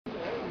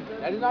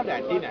That is not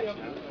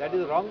anti-national. That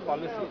is wrong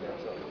policy.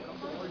 That's all.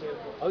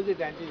 How is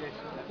it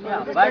anti-national?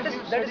 Yeah, but that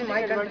is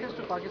my country. Advantage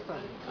to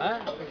Pakistan. Huh?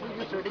 It will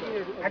give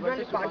strategic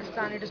Advantage to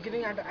Pakistan, it is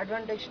giving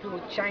advantage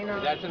to China.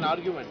 That's an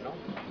argument, no?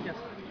 Yes.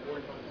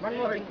 One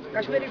more thing,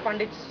 Kashmiri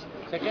Pandits.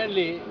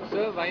 Secondly,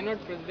 Sir, why not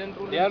president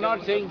rule? they are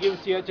not saying give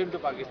Siachen to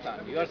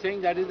Pakistan. You are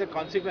saying that is the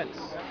consequence,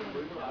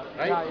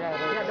 right?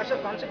 Yeah, that's a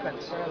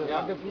consequence.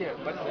 Yeah.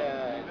 But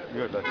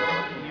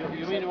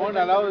you mean won't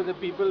allow the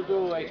people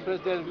to express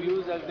their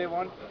views as they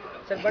want?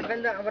 Sir, but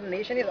when our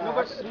nation is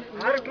ours,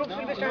 our troops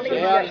will be standing They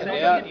in are,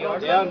 India.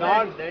 they are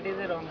not. That is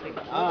a wrong thing.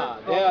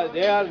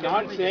 They are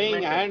not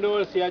saying hand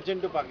over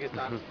Siachen to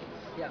Pakistan.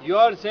 Yeah. You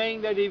are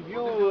saying that if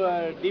you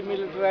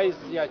demilitarize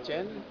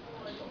Siachen,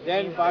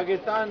 then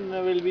Pakistan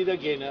will be the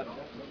gainer.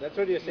 That's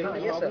what you are saying.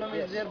 Yes, sir.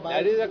 Yes.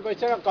 That is a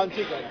question of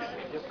consequence.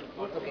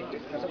 Okay,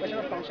 that's a question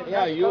of consequence.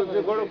 Yeah, you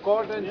go to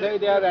court and say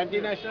they are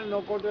anti-national,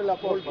 no court will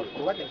uphold you.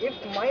 But if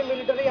my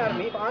military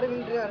army, our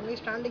military army is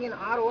standing in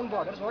our own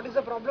borders, what is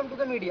the problem to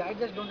the media? I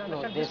just don't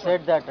understand. They this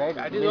said that, right?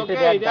 That is Military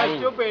okay, are they are dying.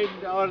 stupid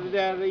or they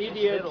are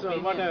idiots or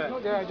whatever. No,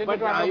 they are agenda But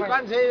to you undermine.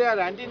 can't say they are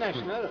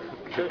anti-national.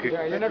 They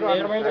are agenda to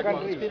undermine the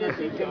country.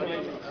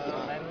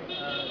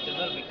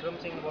 General Vikram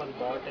Singh was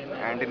bought in.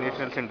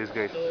 Anti-nationals in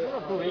disguise. To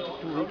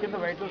weaken the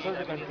vitals of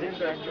the country and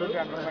to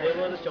undermine. There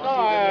was a No,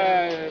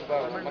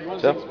 Manmohan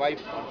Singh's wife.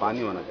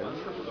 पानी होना चाहिए.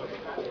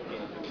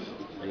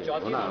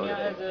 Chauthi Dunia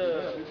has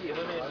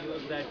given a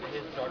news that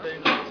his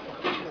daughter-in-law is from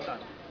Pakistan.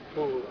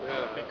 Who?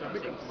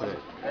 Vikram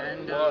Singh.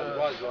 And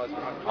Was not.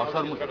 After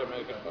She's got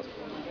American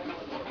passport.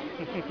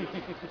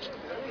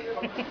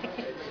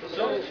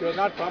 So she was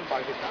not from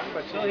Pakistan,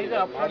 but she he's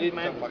a married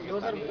man. from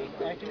Pakistan.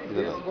 Actually,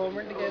 this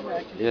government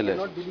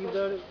cannot believe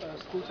the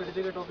school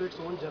certificate of its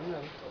own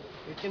journal.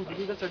 It can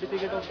believe the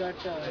certificate of that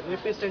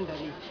rapist in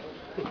Delhi.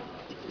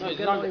 No, You it's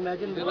can not. now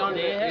imagine It's what not.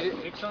 they have.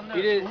 it's on the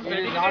It is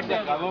not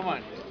the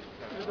government.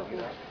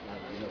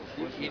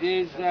 It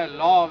is the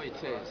law which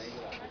says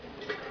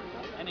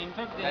and in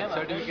fact they that have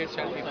certificate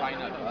shall be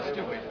final.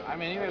 Stupid.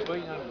 I'm anyway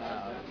going on.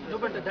 No,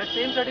 but that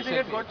same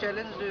certificate got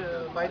challenged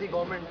by the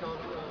government. Or,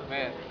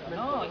 Where?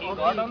 No, he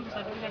got on the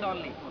certificate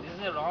only. This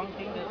is a wrong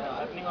thing that is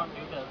happening on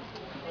Twitter.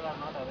 People are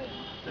not aware.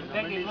 In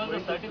fact, it was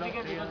the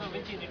certificate because of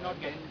which he did not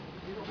get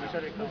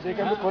it. They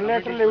can be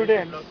collateral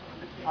evidence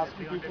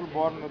asking people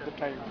born at the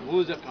time.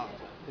 Whose account?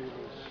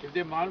 If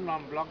they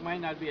block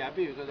mine, I'll be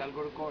happy because I'll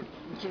go to court.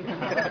 So is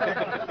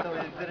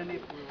there any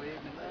way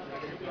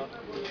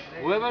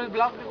Whoever is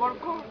blocked, they go to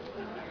court.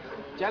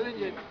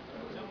 Challenge it.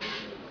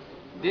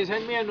 They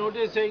sent me a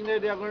notice saying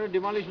that they are going to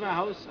demolish my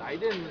house. I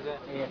didn't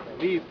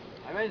weep.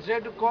 I went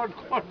straight to court.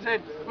 Court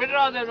said,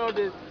 withdraw the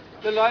notice.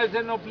 The lawyer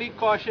said, no, please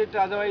quash it,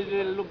 otherwise it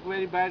will look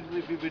very bad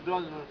if you withdraw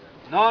the notice.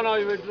 No,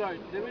 you withdraw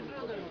it. They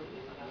withdraw the notice.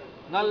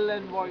 Null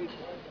and void.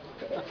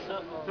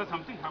 So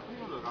something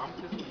happening on the Ram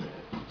Setu?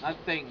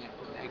 Nothing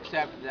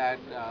except that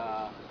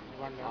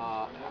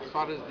as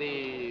far as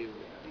the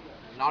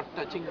not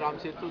touching Ram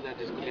Setu, that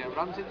is clear.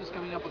 Ram Setu is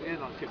coming up again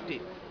on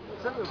 15th.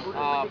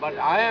 But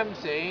I am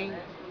saying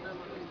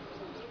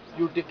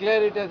you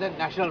declare it as a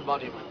national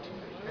monument.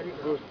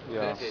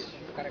 Yeah,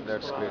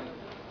 that's great.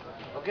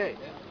 Okay,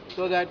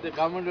 so that the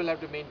government will have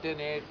to maintain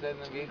it, then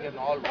we can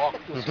all walk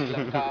to Sri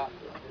Lanka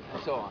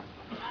and so on.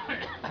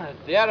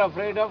 They are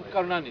afraid of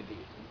Karunanidhi.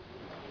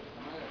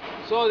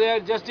 So they are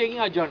just taking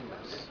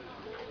adjournments.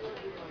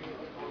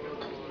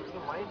 So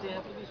why they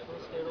have to be so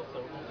scared of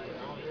Sarunji?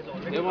 Now he has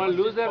already They want to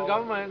lose their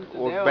government.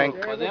 Vote bank.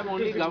 For them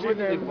only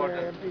government is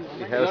important. We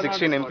You have are not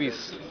 16 important.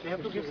 MPs. they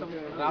have to give some.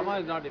 Rama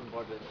is not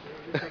important.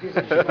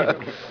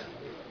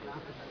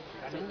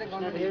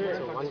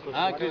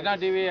 Krishna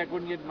TV, I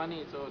couldn't get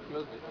money, so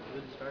closed it.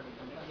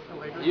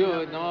 You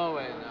know,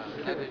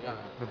 that is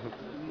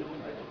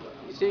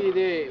see,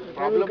 the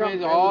problem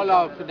is all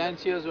our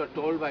financiers were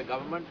told by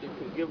government, if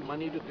you give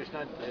money to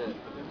Krishna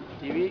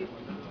TV,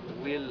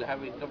 we'll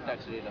have income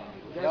tax rate on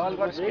you. They all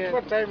got Wait scared.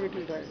 for time, it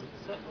will die.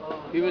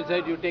 People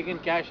said, you take in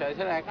cash. I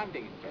said, I can't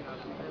take in cash.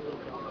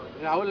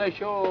 How will I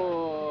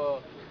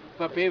show,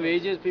 if I pay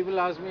wages, people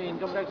ask me,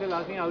 income tax will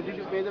ask me, how did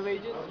you pay the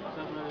wages?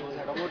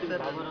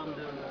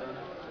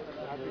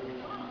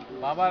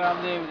 Baba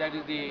Ramdev, that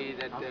is the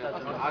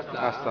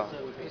Asta.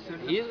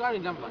 He has got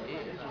enough money.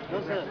 No,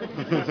 sir.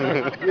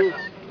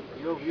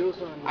 Your views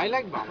on. I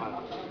like Baba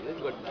Ramdev.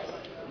 He's good.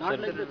 Not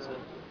like that, sir.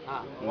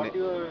 What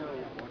you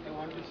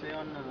want to say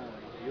on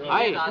your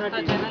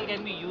Asta channel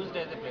can be used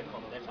as a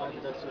platform.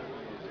 That's all.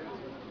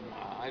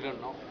 I don't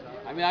know.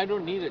 I mean, I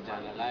don't need a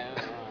channel.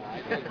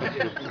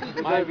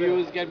 My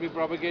views can be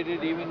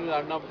propagated even with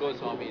Arnab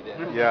Goswami there.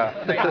 Yeah.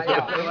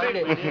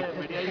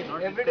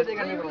 Every day they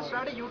can You will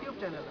start a YouTube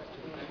channel.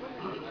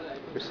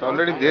 It's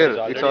already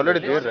there. It's already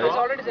there, It's right?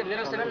 already there. There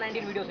are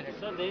 719 videos in it.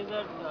 So there is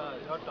a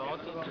your talk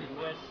in the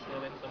US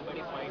when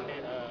somebody filed a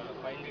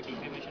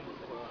defamation.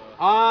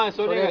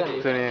 Sonia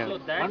Gandhi. Sonia. So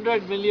that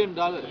 $100 million.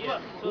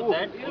 Yeah, so Ooh,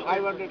 that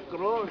 500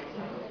 crores.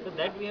 So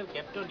that we have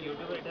kept on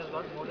YouTube. It has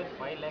got more than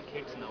 5 lakh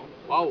hits now.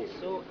 Wow.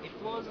 So it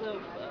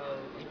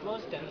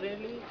was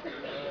temporarily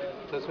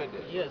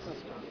Suspended. yes,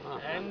 Ah.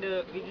 and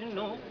we didn't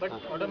know, but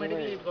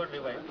automatically it got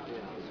revived.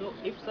 So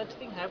if such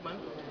thing happen,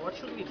 what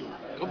should we do?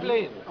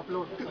 Complain.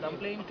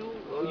 Complain to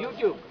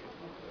YouTube.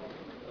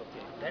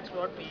 okay, that's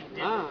what we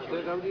did.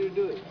 Then how do you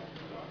do it?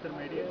 The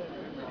media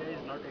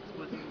is not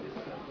exposing this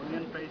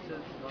onion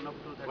prices gone up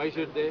to that. Why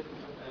should they?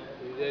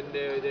 Then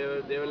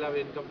they will have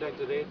income tax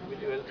rate. Will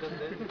you help them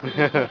then?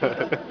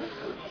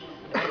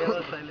 They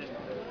were silent.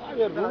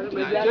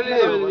 Naturally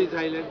they will be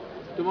silent.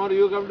 Tomorrow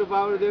you come to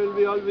power, they will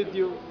be all with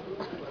you.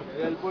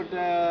 They'll put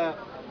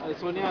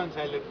Sonia on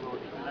silent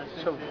mode.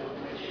 So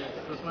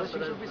she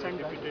should be sent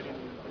repeated in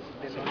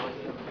Delhi.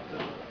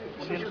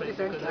 She should be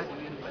sent back.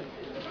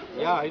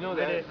 Yeah, I know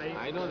that. Very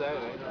high. I know that.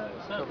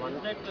 Sir,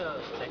 is that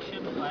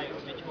section 5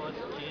 which was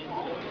changed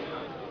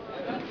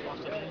of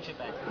Citizenship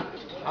Act?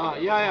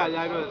 Yeah,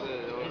 that was.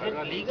 Is it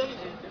legal?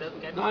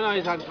 No,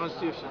 it's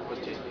unconstitutional for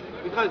changing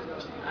it. Because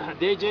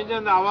they changed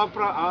on the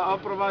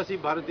Apravasi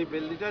Bharati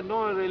bill. It has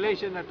no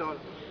relation at all.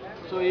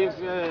 So if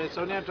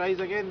Sonia tries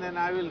again, then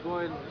I will go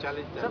and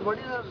challenge them. Sir, what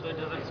is So it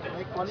doesn't stand.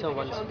 the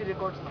qualification on the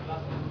records now?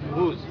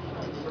 Whose?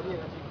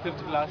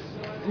 5th class.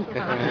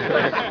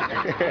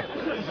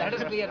 That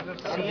is clear.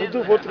 She has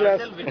herself withdrawn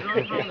from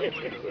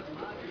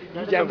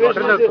the politics. What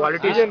are the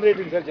qualities?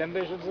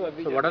 Generations.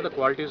 So what are the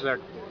qualities that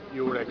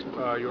you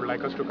would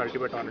like us to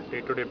cultivate on a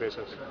day-to-day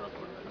basis?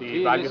 The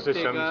Be value risk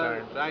systems taker,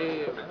 and try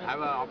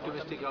have an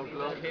optimistic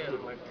outlook.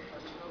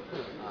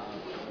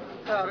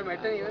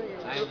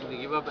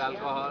 And give up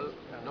alcohol.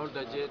 Don't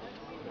touch it.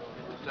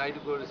 Try to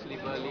go to sleep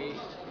early.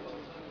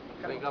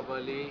 Wake up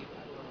early.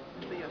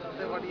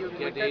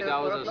 Get 8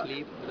 hours of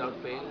sleep without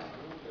fail.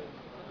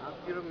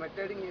 You're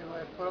meditating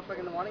at 4 o'clock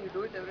in the morning, you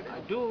do it every day? I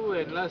do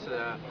unless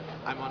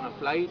I'm on a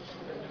flight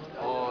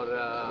or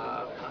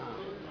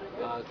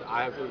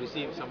I have to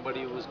receive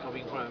somebody who is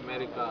coming from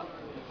America.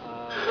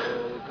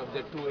 Comes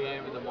at 2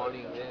 a.m. in the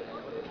morning.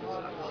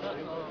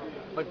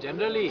 But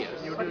generally,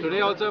 yes.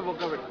 Today also I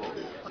woke up at 4.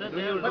 Sir,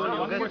 they have done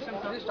yoga.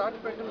 Did you start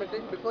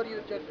meditation before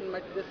you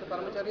met this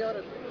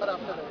Paramacharya or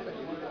after that?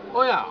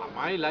 Oh yeah,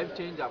 my life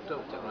changed after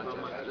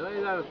Charmacharya.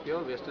 Otherwise I was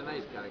pure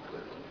westernized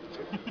character.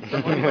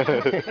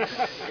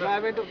 So I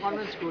went to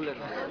convent school and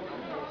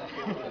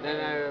then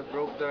I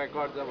broke the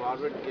records of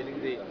Harvard getting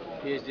the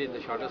PhD in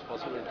the shortest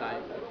possible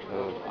time.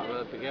 So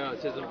I became an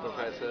assistant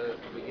professor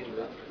to begin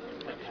with.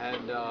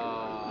 And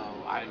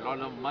I had a lot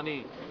of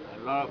money,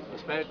 a lot of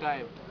spare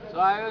time. So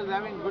I was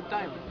having a good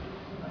time.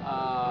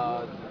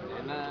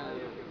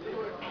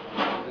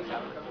 This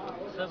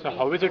happened. so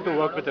how is it to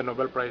work with a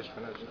Nobel Prize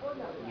winner?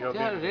 You have They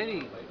are been,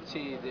 really,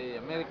 see, the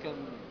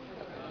Americans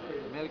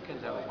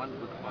have one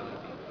good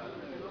quality.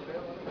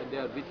 When they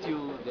are with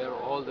you, they are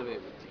all the way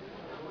with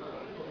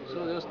you.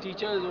 So those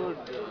teachers would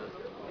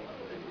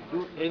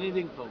do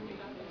anything for me.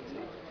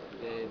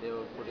 They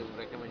would put in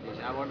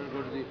recommendation. I wanted to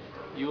go to the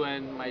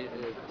UN. My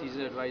thesis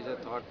advisor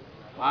thought,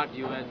 part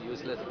UN,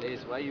 useless place.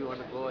 Why you want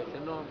to go? I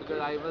said, no, because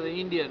I was an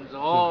Indian. So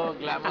all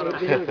glamour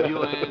of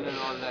UN and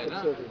all that.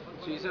 Huh?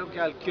 So he said, okay,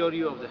 I'll cure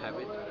you of the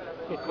habit.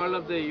 He called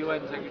up the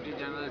UN Secretary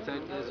General and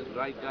said, this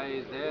right guy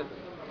is there.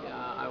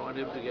 I want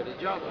him to get a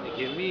job. And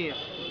he gave me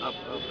a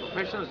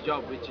professional's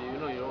job, which,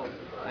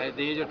 at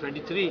the age of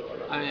 23,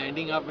 I'm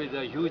ending up with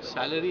a huge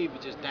salary,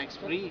 which is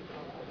tax-free.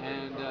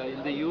 And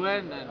in the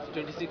UN, and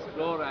 26th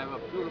floor, I have a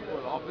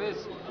beautiful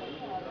office.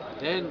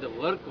 Then the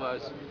work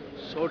was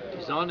so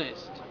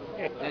dishonest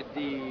that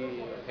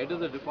the head of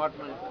the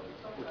department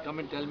would come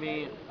and tell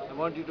me, I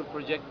want you to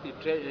project the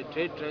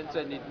trade trends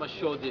and it must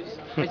show this.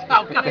 I said,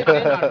 how can I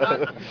say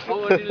that? How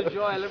will it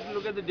show? I'll have to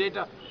look at the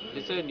data.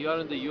 Listen, you are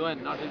in the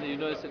UN, not in the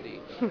university.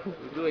 You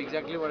do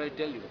exactly what I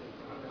tell you.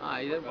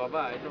 I said, Baba,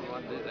 I don't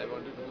want this. I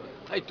wanted to go.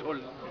 I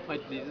told my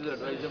thesis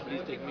advisor,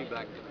 please take me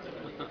back.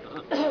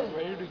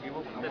 why did you give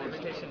up?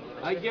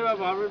 I gave up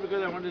Harvard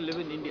because I want to live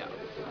in India.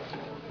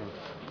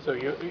 So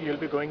you'll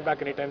be going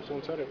back anytime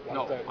soon, sir? If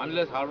No, once that-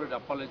 unless Harvard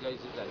apologizes,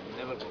 I'll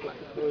never go back.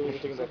 So you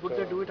think that, Would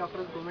they do it after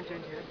the government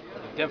change here?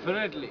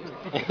 Definitely.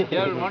 They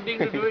are wanting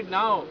to do it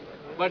now,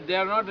 but they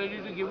are not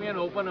ready to give me an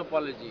open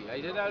apology.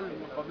 I said, I'll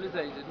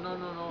publicize. He said,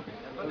 no,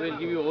 we will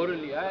give you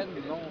orally. I had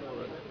no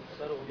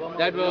oral.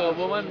 That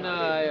woman,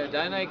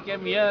 Diana,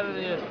 came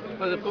here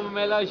for the Kumbh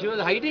Mela, she was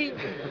hiding.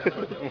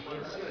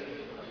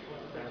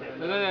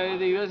 Because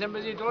the US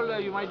Embassy told her,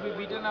 you might be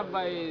beaten up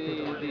by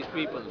these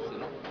people,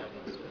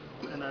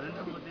 And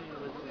Narendra Modi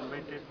was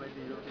invited by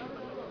the European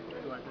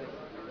Parliament to address.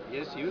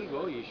 Yes, he will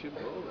go, he should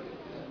go.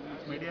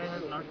 Media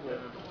has not told.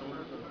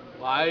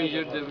 Why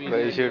should the media?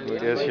 Why should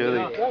media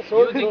surely?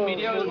 You think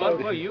media will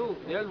work for you?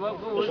 They will work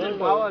for who's in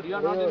power. You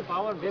are not in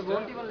power. They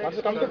won't even let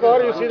you. come to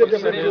power, you see the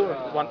difference.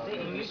 The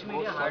English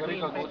media hardly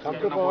Come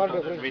to power,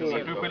 difference.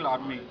 People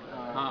army,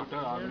 Huh.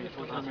 Twitter army,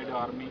 social media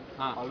army,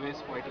 Huh. always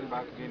fighting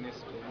back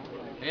against,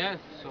 Yes.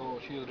 So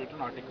she has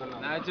written article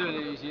on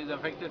Naturally, she is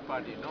affected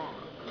party, no?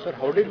 Sir,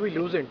 how did we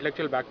lose the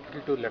intellectual battle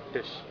to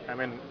leftists? I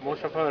mean,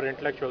 most of our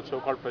intellectuals,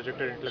 so-called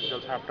projected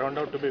intellectuals, have turned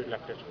out to be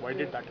leftists. Why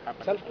did that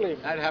happen? Self-claim.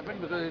 That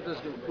happened because it was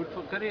good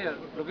for career.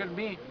 Look at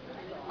me.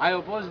 I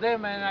opposed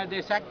them and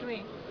they sacked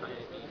me.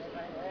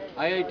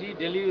 IIT,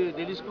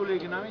 Delhi School of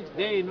Economics,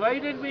 they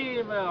invited me.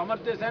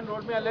 Amartya Sen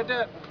wrote me a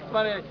letter.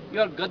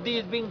 Your gaddi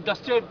is being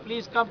dusted.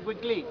 Please come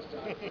quickly.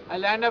 I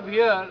land up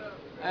here,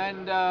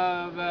 and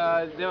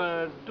there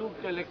were 2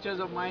 lectures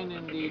of mine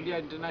in the India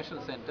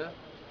International Center,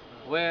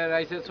 where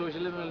I said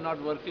socialism will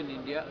not work in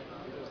India,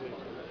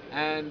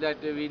 and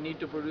that we need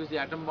to produce the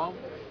atom bomb.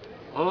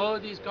 Oh,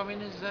 these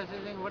communists are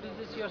saying, what is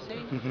this you are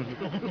saying?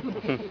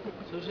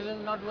 Socialism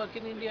will not work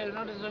in India, you're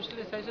not a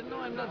socialist. I said, no,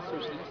 I'm not a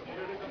socialist.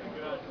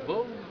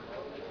 Boom.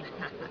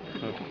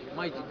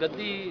 My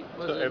gaddi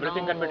was So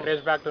everything now, can be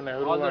traced back to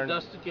Nehru all the and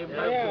dust came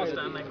back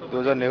to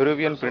Those are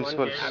Nehruvian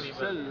principles.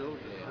 Absolutely.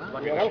 Huh?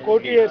 We have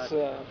courteous.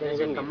 There's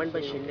a comment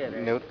by Shinde,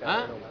 right? Nehru.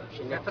 Huh?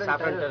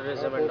 Saffron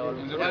terrorism and all.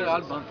 They are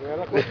all burnt. We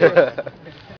are courteous.